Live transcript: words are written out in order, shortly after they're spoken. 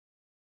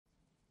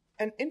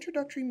An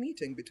introductory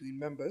meeting between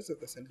members of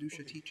the Saint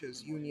Lucia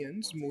Teachers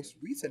Union's most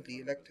recently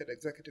elected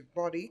executive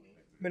body,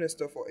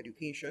 Minister for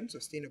Education,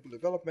 Sustainable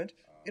Development,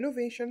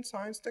 Innovation,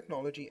 Science,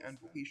 Technology, and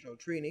Vocational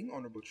Training,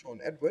 Honorable Sean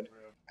Edward,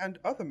 and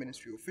other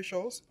ministry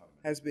officials,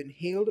 has been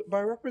hailed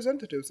by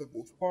representatives of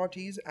both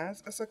parties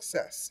as a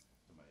success.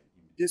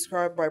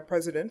 Described by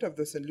President of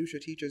the Saint Lucia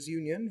Teachers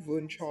Union,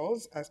 Vern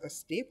Charles, as a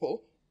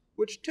staple,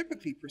 which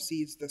typically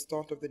precedes the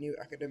start of the new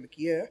academic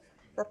year,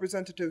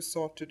 representatives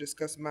sought to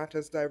discuss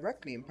matters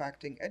directly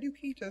impacting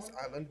educators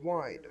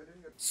island-wide.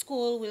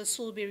 School will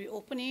soon be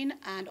reopening,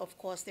 and of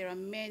course there are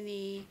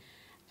many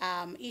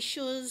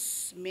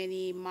issues,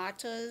 many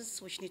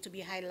matters which need to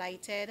be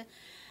highlighted,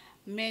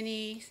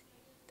 many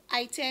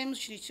items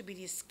which need to be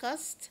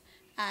discussed,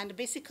 and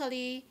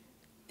basically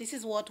this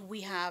is what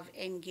we have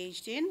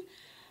engaged in.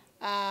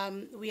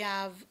 We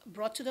have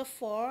brought to the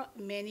fore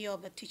many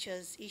of the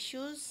teachers'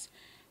 issues,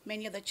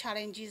 many of the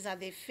challenges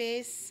that they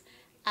face,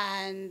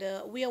 and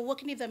we are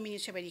working with the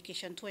Ministry of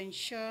Education to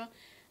ensure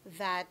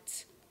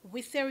that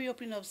with the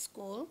reopening of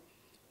school,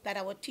 that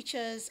our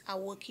teachers are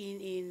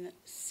working in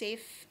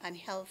safe and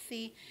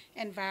healthy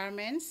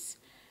environments,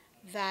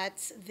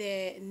 that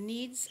their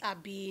needs are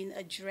being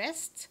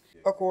addressed.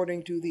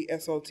 According to the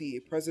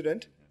SLTA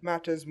president,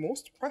 matters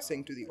most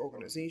pressing to the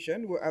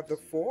organization were at the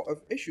fore of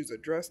issues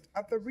addressed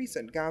at the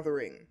recent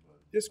gathering,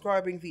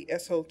 describing the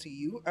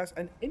SLTU as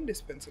an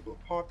indispensable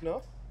partner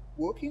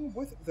working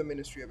with the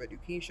Ministry of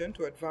Education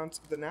to advance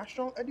the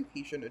national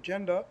education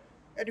agenda.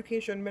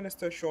 Education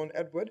Minister Sean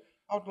Edward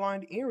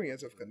outlined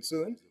areas of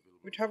concern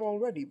which have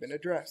already been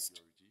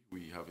addressed.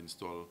 We have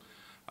installed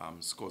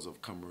scores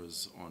of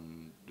cameras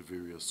on the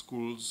various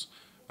schools.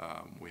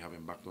 We have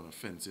embarked on a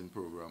fencing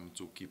program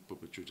to keep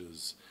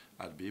perpetrators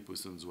at bay,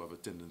 persons who have a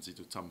tendency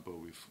to tamper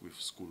with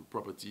school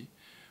property.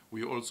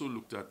 We also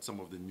looked at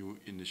some of the new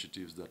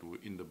initiatives that were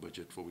in the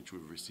budget for which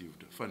we've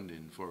received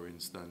funding, for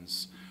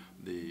instance,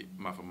 the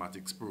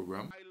mathematics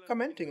program.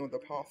 Commenting on the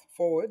path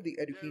forward, the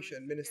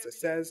Education Minister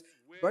says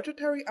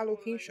budgetary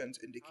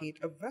allocations indicate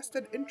a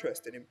vested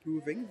interest in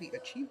improving the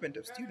achievement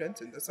of students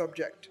in the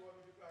subject.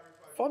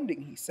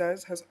 Funding, he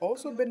says, has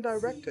also been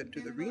directed to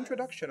the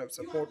reintroduction of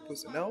support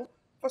personnel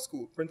for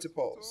school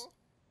principals.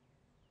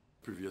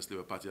 Previously,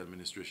 the party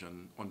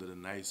administration, under the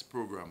NICE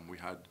program, we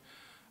had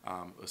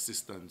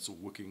assistants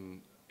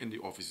working in the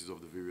offices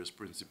of the various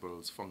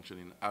principals,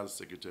 functioning as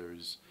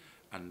secretaries,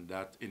 and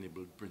that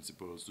enabled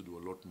principals to do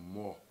a lot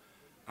more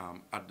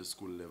at the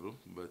school level.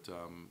 But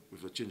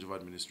with the change of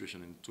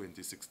administration in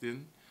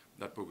 2016,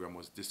 that program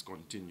was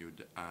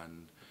discontinued,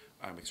 and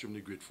I'm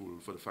extremely grateful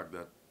for the fact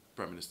that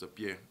Prime Minister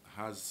Pierre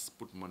has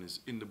put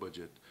monies in the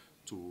budget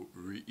to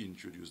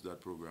reintroduce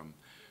that program.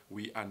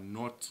 We are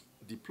not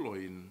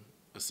deploying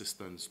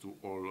assistance to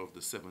all of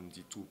the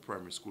 72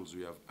 primary schools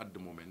we have at the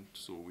moment,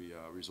 so we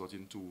are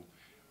resorting to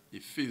a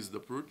phased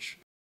approach.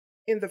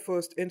 In the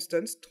first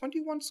instance,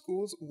 21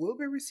 schools will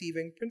be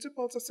receiving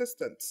principal's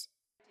assistance.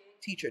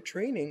 Teacher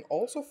training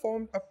also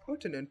formed a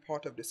pertinent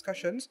part of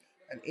discussions,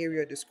 an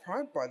area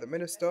described by the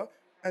minister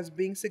as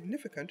being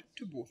significant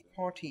to both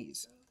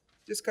parties.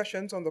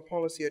 Discussions on the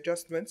policy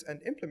adjustments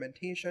and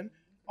implementation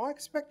are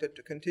expected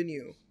to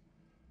continue.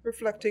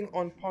 Reflecting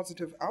on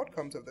positive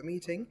outcomes of the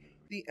meeting,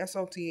 the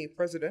SLTA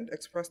president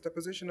expressed a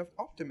position of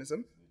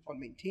optimism on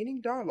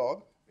maintaining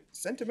dialogue,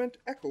 sentiment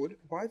echoed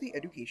by the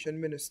education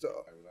minister.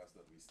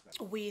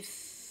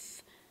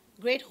 With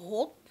great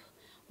hope,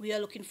 we are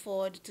looking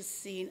forward to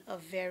seeing a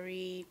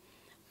very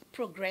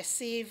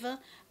progressive,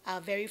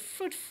 a very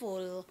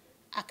fruitful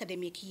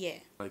academic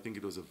year. I think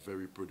it was a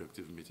very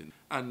productive meeting,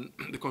 and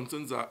the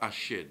concerns are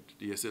shared,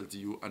 the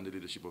SLTU and the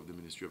leadership of the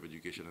Ministry of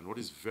Education. And what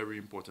is very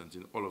important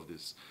in all of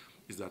this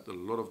is that a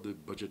lot of the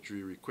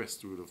budgetary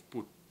requests we would have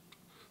put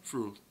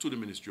through to the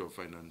Ministry of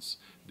Finance,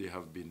 they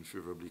have been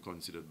favorably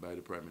considered by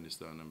the Prime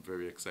Minister, and I'm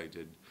very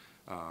excited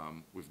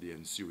with the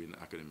ensuing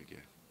academic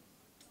year.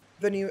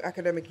 The new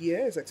academic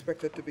year is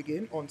expected to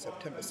begin on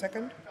September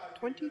 2nd,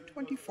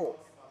 2024.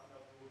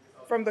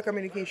 From the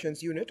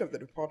Communications Unit of the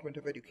Department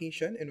of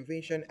Education,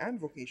 Innovation and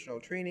Vocational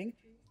Training,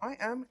 I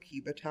am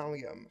Kiba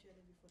Talium.